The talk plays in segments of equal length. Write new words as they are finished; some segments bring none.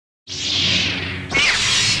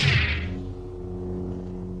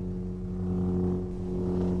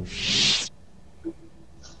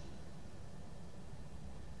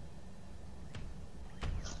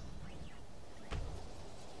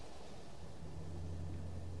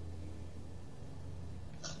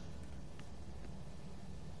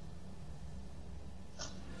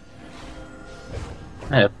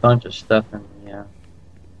I had a bunch of stuff in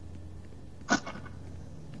the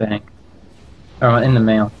bank. Or in the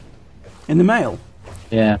mail. In the mail?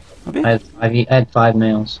 Yeah. Have you? I had 5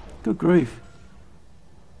 mails. Good grief.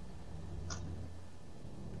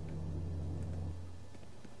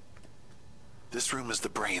 This room is the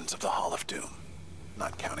brains of the Hall of Doom,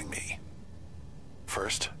 not counting me.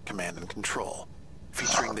 First, Command and Control,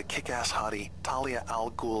 featuring the kick-ass hottie Talia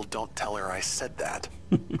Al Ghul Don't Tell Her I Said That,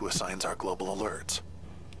 who assigns our global alerts.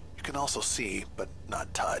 You can also see, but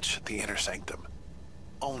not touch, the Inner Sanctum.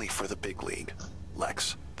 Only for the big league.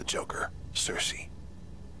 Lex, the Joker, Cersei.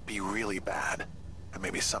 Be really bad, and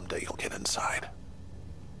maybe someday you'll get inside.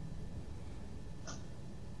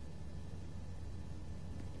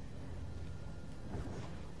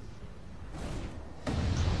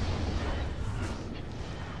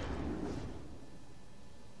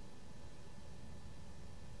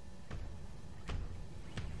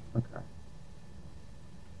 Okay.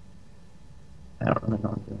 I don't really know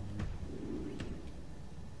what I'm doing.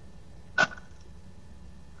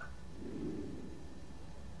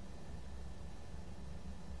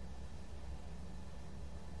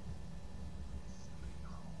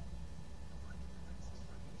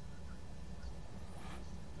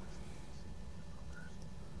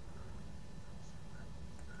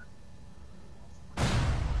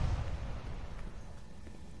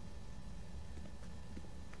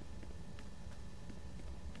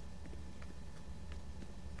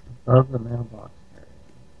 Above the mailbox area.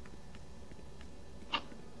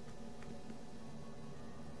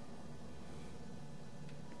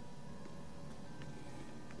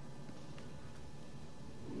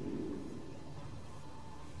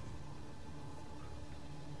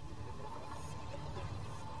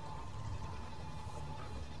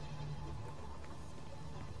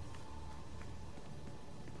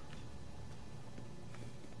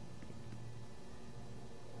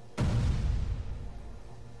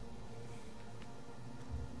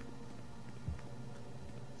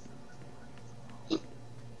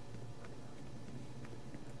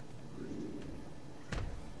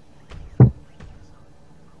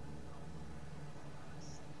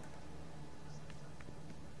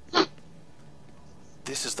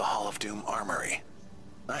 This is the Hall of Doom Armory.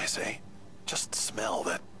 Nice, eh? Just smell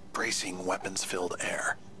that bracing, weapons-filled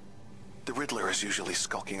air. The Riddler is usually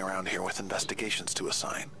skulking around here with investigations to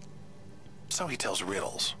assign. So he tells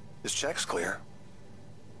riddles. His check's clear.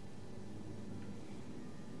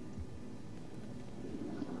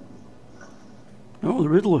 Oh, the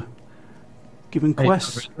Riddler. Giving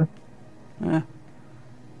quests. Yeah.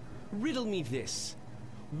 Riddle me this.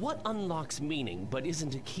 What unlocks meaning but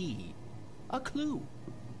isn't a key? A clue.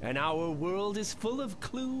 And our world is full of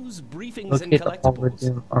clues, briefings, and Locate the Hall of collectibles.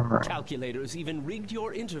 Doom Armory. Calculators even rigged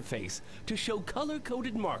your interface to show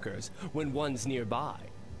color-coded markers when one's nearby.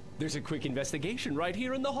 There's a quick investigation right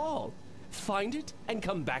here in the hall. Find it and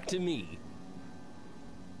come back to me.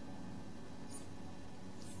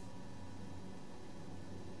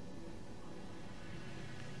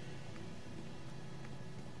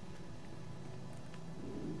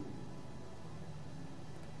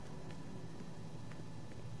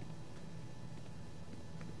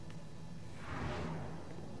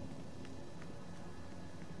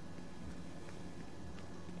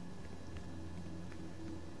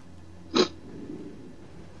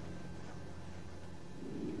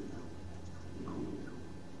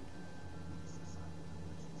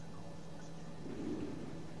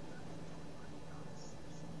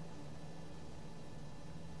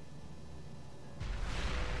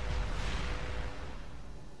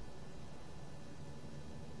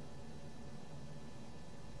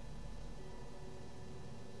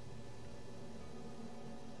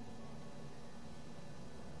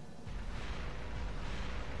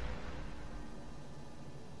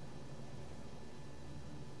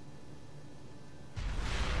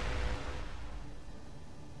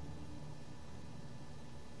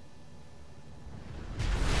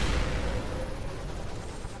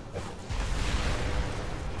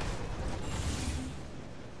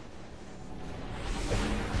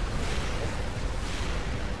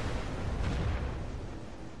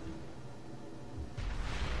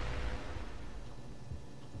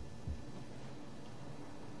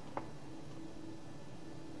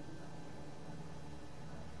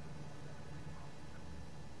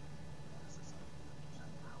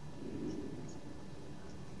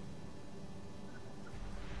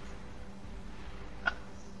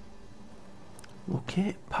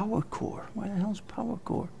 Locate power core. Where the hell's power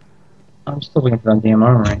core? I'm still waiting for that damn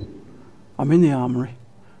armory. I'm in the armory.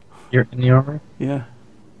 You're in the armory? Yeah. How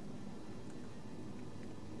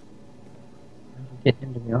did you get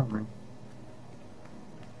into the armory?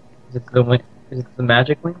 Is it the wing? Is it the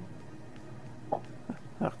magic wing?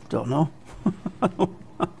 I don't know.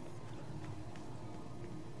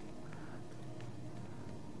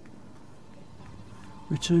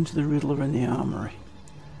 Return to the Riddler in the armory.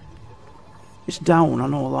 It's down, I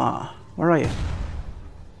know that. Where are you?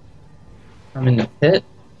 I'm in the pit?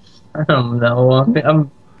 I don't know.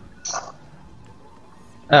 I'm...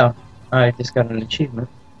 Oh, I just got an achievement.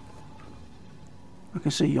 I can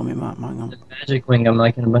see you on my map, hang on. The magic wing, I'm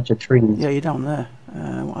like in a bunch of trees. Yeah, you're down there.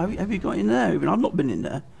 Have you got in there? I've not been in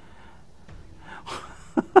there.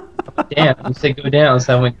 Damn, you said go down,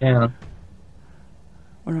 so I went down.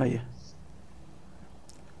 Where are you?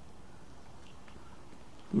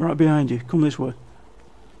 I'm right behind you. Come this way.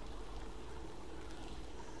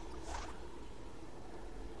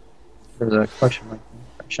 There's a question mark.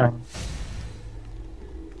 Shiny.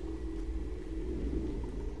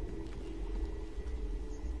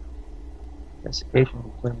 Investigation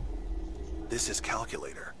complete. This is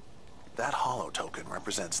Calculator. That hollow token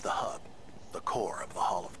represents the hub, the core of the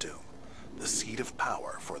Hall of Doom, the seat of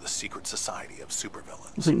power for the secret society of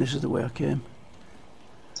supervillains. I think this is the way I came.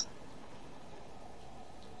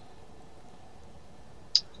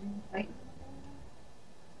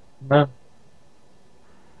 No.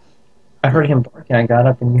 I heard him barking. I got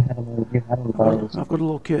up and you had him bars. I've got to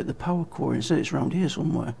locate the power core. It said it's around here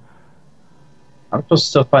somewhere. I'm supposed to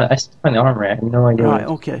still find. I still find the armory. I have no idea. Right.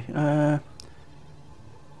 Okay.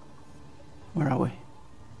 Where are we?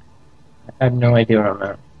 I have no idea where I'm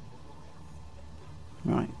at.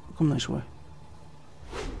 Right. Come this way.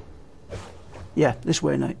 Yeah, this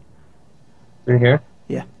way, Nate. Through here.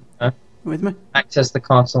 Yeah. Huh? With me? Access the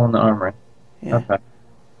console and the armory. Yeah. Okay.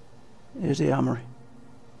 Here's the armory.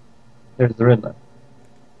 There's the Riddler.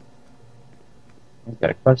 He's got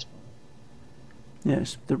a question.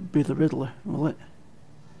 Yes, there'd be the Riddler, will it?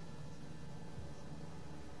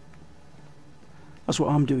 That's what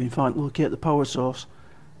I'm doing. Fine, locate the power source.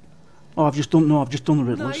 Oh, I've just done the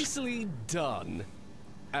Riddlers. Nicely done.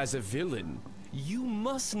 As a villain, you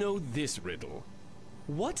must know this riddle.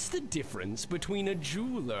 What's the difference between a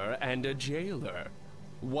jeweler and a jailer?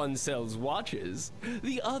 One sells watches,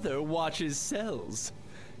 the other watches cells.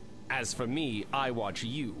 As for me, I watch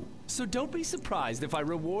you, so don't be surprised if I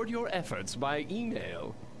reward your efforts by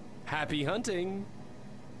email. Happy hunting!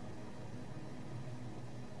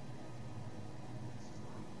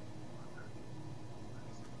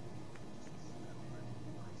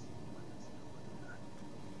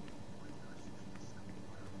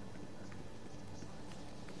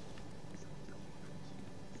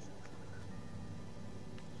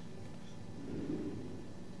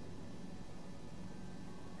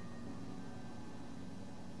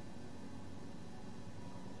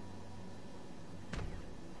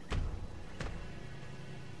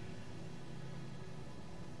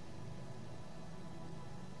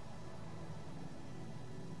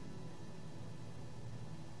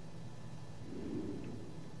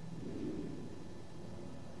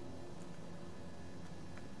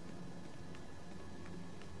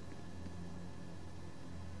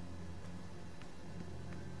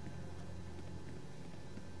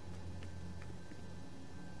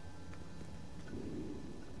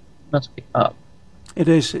 Must be up. It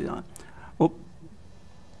is. Well,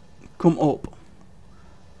 come up.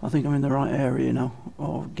 I think I'm in the right area now.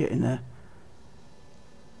 Or getting there.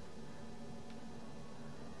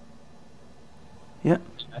 Yeah.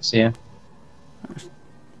 I see you.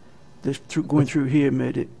 This going through here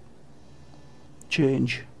made it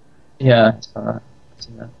change. Yeah, I saw that. I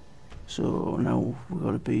see that. So now we've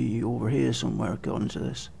got to be over here somewhere according to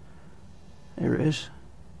this. Here it is.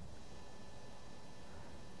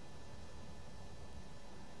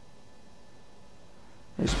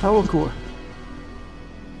 It's power core.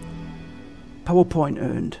 Power point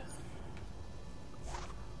earned.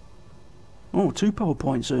 Oh, 2 power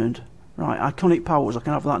points earned. Right, iconic powers. I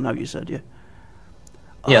can have that now, you said, yeah?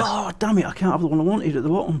 Yes. Oh, damn it, I can't have the one I wanted at the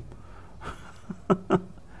bottom.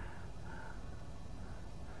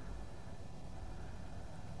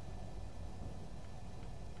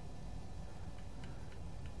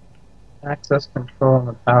 Access control on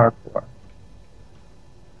the power core.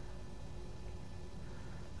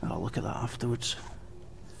 I'll look at that afterwards.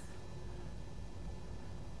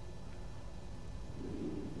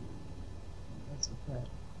 That's okay.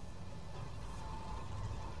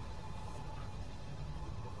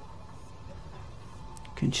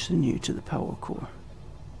 Continue to the power core.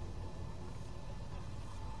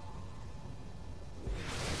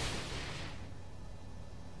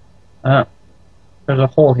 Ah, there's a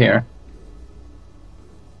hole here.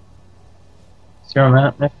 See where I'm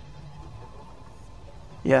at, Nick?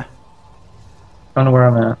 Yeah. I don't know where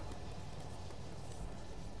I'm at.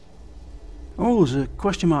 Oh, there's a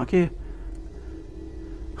question mark here.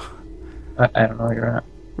 I don't know where you're at.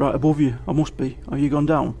 Right above you. I must be. Have you gone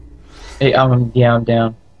down? Hey, yeah, I'm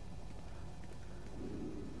down.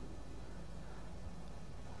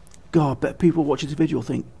 God, I bet people watching this video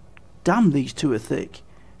think, damn, these two are thick.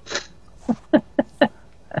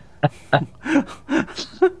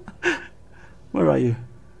 Where are you?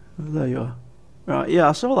 There you are. Right, yeah,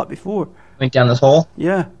 I saw that before. Went down this hole.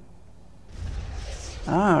 Yeah.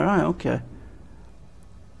 Ah, right, okay.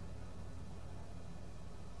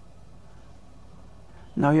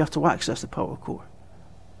 Now you have to access the power core.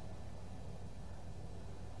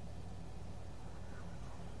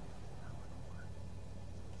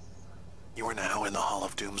 You are now in the Hall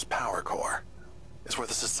of Doom's power core. It's where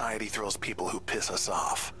the Society throws people who piss us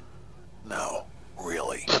off. No,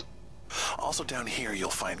 really. Also down here you'll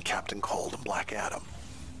find Captain Cold and Black Adam.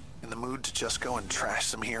 In the mood to just go and trash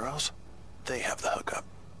some heroes? They have the hookup.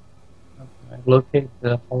 Okay, locate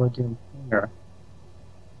the Hall of Doom hangar.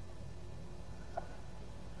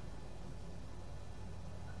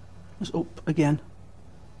 It's up again.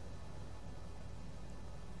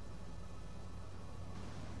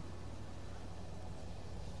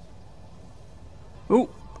 Oh!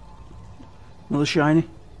 Another shiny.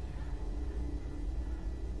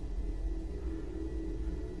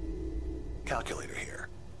 Calculator here.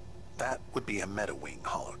 That would be a MetaWing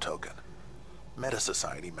holo token. Meta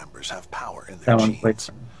Society members have power in their That one's genes,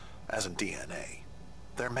 like- as in DNA.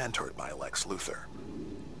 They're mentored by Lex Luthor.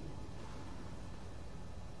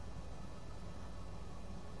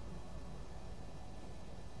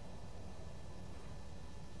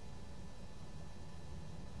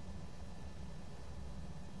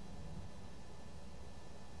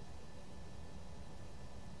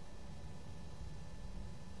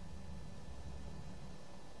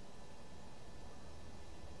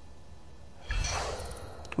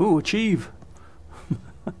 Oh, achieve.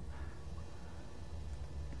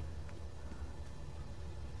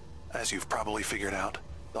 As you've probably figured out,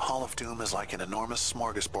 the Hall of Doom is like an enormous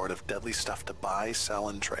smorgasbord of deadly stuff to buy, sell,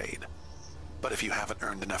 and trade. But if you haven't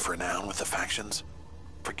earned enough renown with the factions,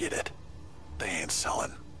 forget it. They ain't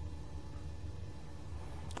selling.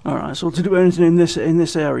 Alright, so to do anything in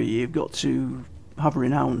this area, you've got to have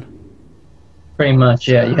renown. Pretty much,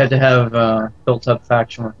 yeah. You had to have built up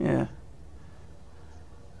faction. Yeah.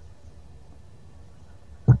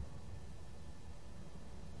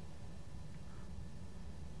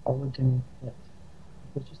 Hall of Doom pit.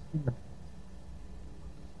 It's just in the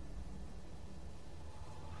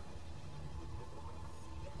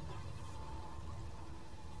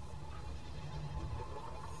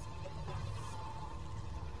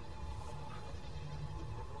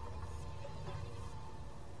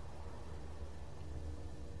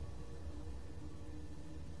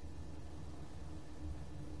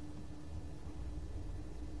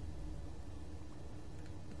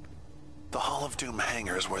The Hall of Doom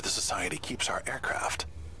hangar is where the Society keeps our aircraft.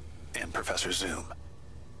 And Professor Zoom.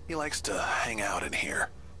 He likes to hang out in here.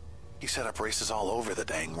 He set up races all over the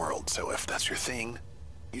dang world, so if that's your thing,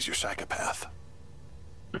 he's your psychopath.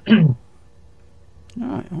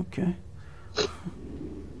 Alright, okay.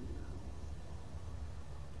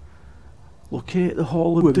 Locate the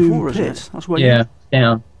Hall of Doom pit. That's where yeah,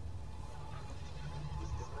 down.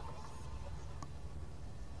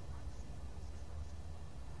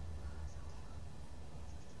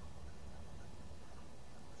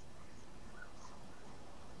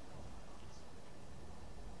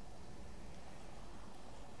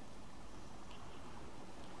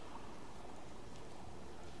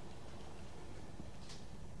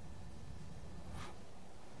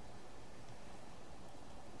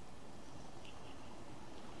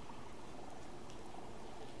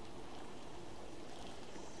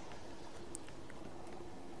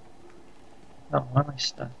 Oh, why am I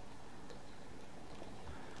stuck?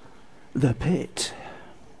 The pit.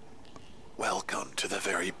 Welcome to the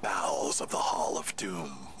very bowels of the Hall of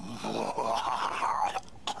Doom.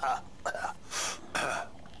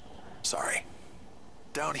 Sorry.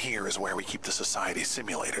 Down here is where we keep the Society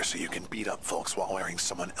simulator so you can beat up folks while wearing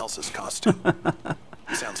someone else's costume.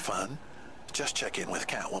 Sounds fun? Just check in with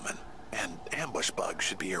Catwoman. And Ambush Bug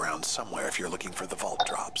should be around somewhere if you're looking for the vault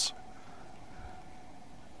drops.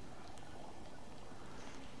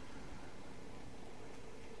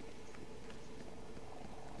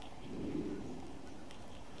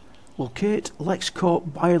 Locate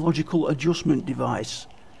LexCorp biological adjustment device.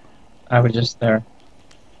 I was just there.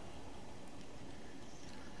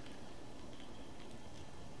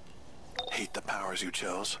 Hate the powers you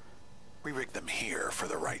chose? We rigged them here for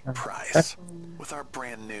the right price. With our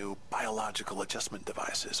brand new biological adjustment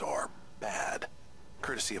devices, or BAD,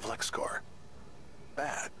 courtesy of LexCorp.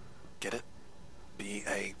 bad. Get it?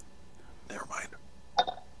 B-A... Never mind.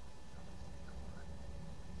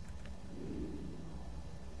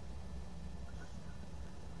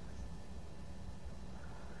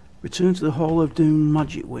 Return to the Hall of Doom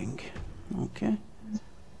Magic Wing. Okay.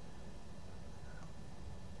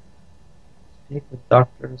 Speak with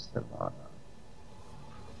Dr. Silvana.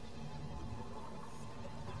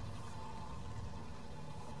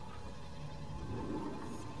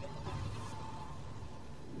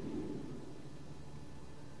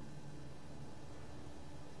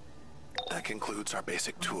 That concludes our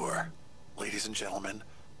basic tour. Ladies and gentlemen,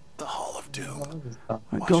 the Hall of Doom. What is that?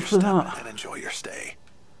 Right, Watch go your for step that. and enjoy your stay.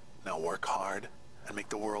 Now work hard and make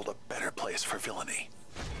the world a better place for villainy.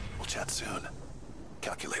 We'll chat soon.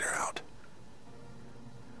 Calculator out.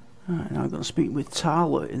 Alright, now I'm going to speak with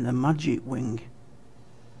Tala in the Magic Wing.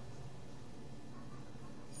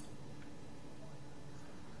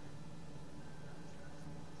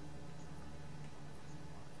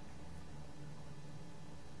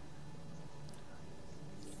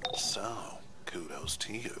 So, kudos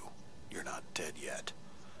to you. You're not dead yet.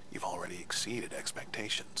 You've already exceeded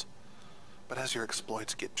expectations. But as your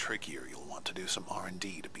exploits get trickier, you'll want to do some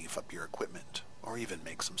R&D to beef up your equipment, or even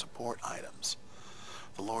make some support items.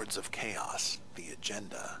 The Lords of Chaos, the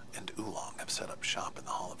Agenda, and Oolong have set up shop in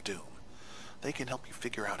the Hall of Doom. They can help you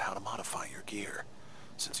figure out how to modify your gear.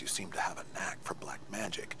 Since you seem to have a knack for black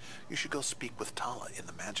magic, you should go speak with Tala in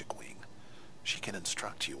the Magic Wing. She can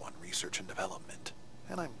instruct you on research and development,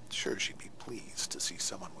 and I'm sure she'd be pleased to see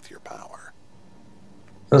someone with your power.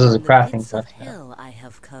 This is a From the crafting pits of test. hell I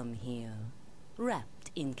have come here,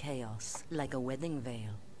 wrapped in chaos like a wedding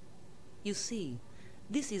veil. You see,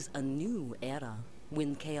 this is a new era,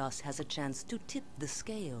 when chaos has a chance to tip the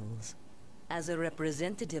scales. As a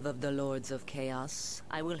representative of the Lords of Chaos,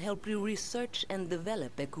 I will help you research and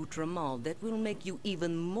develop accoutrements that will make you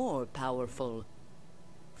even more powerful.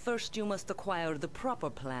 First, you must acquire the proper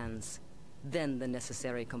plans, then the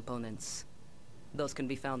necessary components. Those can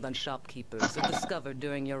be found on shopkeepers or discovered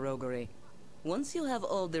during your roguery. Once you have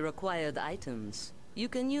all the required items, you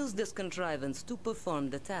can use this contrivance to perform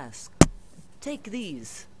the task. Take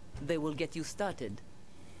these. They will get you started.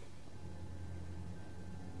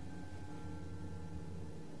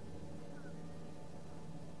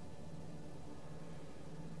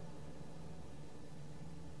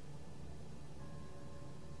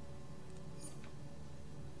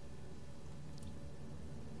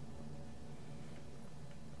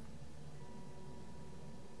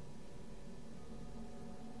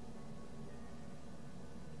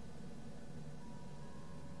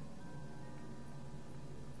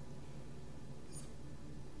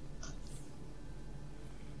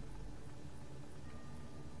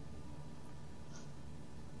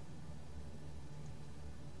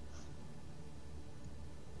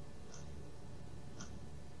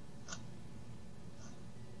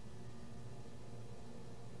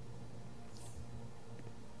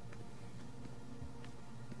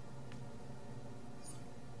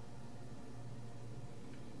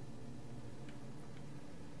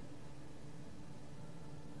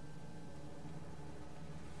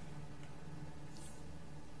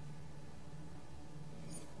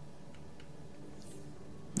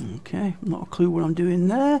 Okay, not a clue what I'm doing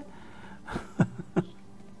there.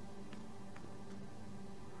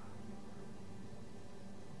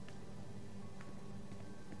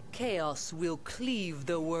 Chaos will cleave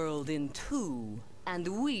the world in two,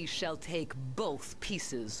 and we shall take both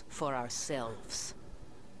pieces for ourselves.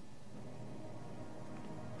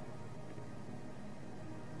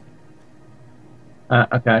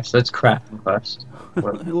 Okay, so it's crafting quest.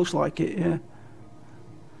 It looks like it, yeah.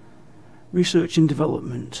 Research and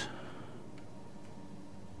development.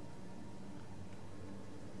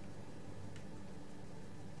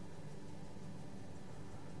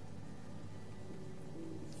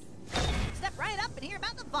 Step right up and hear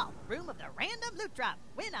about the vault, room of the random loot drop.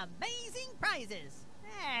 Win amazing prizes.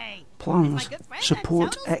 Hey, Plans. it's my good friend,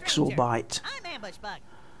 Support that total stranger. Exobite. I'm Ambush Bug.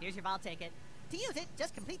 Here's your vault ticket. To use it,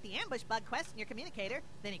 just complete the Ambush Bug quest in your communicator,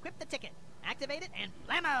 then equip the ticket, activate it, and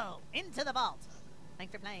blammo! Into the vault.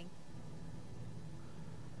 Thanks for playing.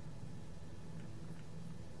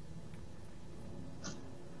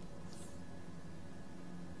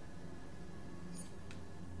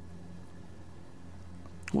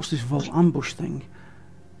 What's this vault ambush thing?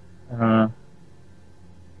 You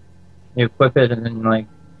equip it and then, like,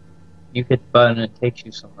 you hit the button and it takes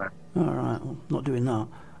you somewhere. Alright, well, not doing that.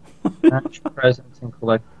 Match presents and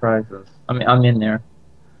collect prizes. I mean, I'm in there.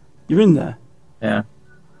 You're in there? Yeah.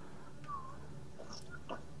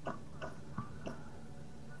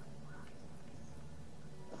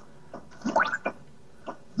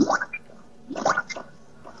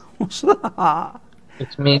 What's that?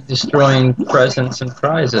 It's me destroying presents and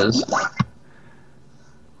prizes.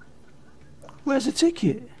 Where's the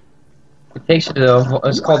ticket? It takes you to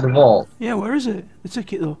it's called the vault. Yeah, where is it? The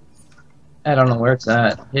ticket though. I don't know where it's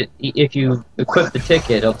at. If you equip the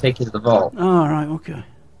ticket, it'll take you to the vault. Oh, right, okay.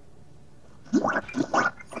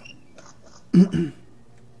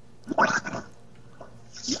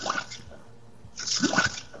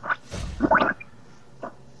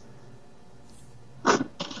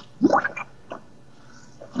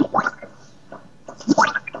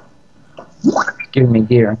 It's giving me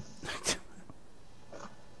gear.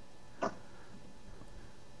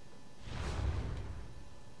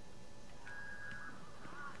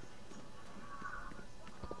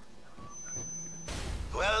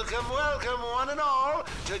 Welcome, one and all,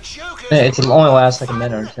 to Joker's. Yeah, it only lasts like a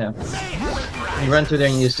minute or two. You run through there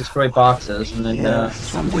and you just destroy boxes, and then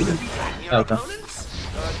That's what I'm doing. okay.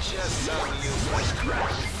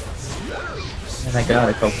 And I got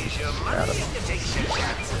a couple.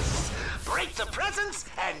 Break the presents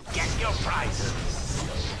and get your prizes.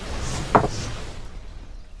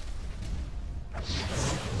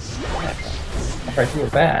 I feel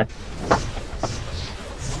bad.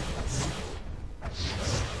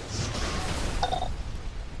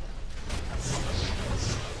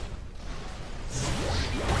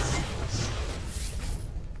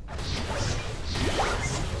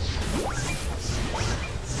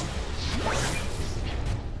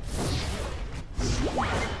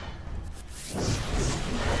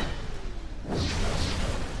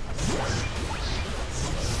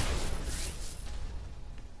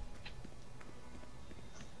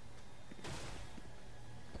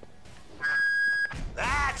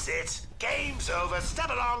 That's it. Game's over. Step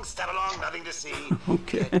along, nothing to see.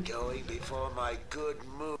 Okay. Get going before my good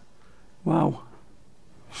mood. Wow.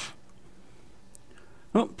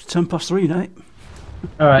 Oh, it's 3:10, Nate.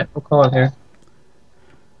 Alright, we'll call it here.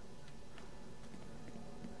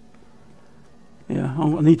 Yeah,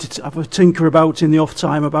 I need to have a tinker about in the off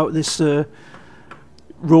time about this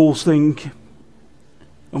rules thing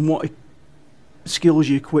and what skills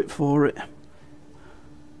you equip for it.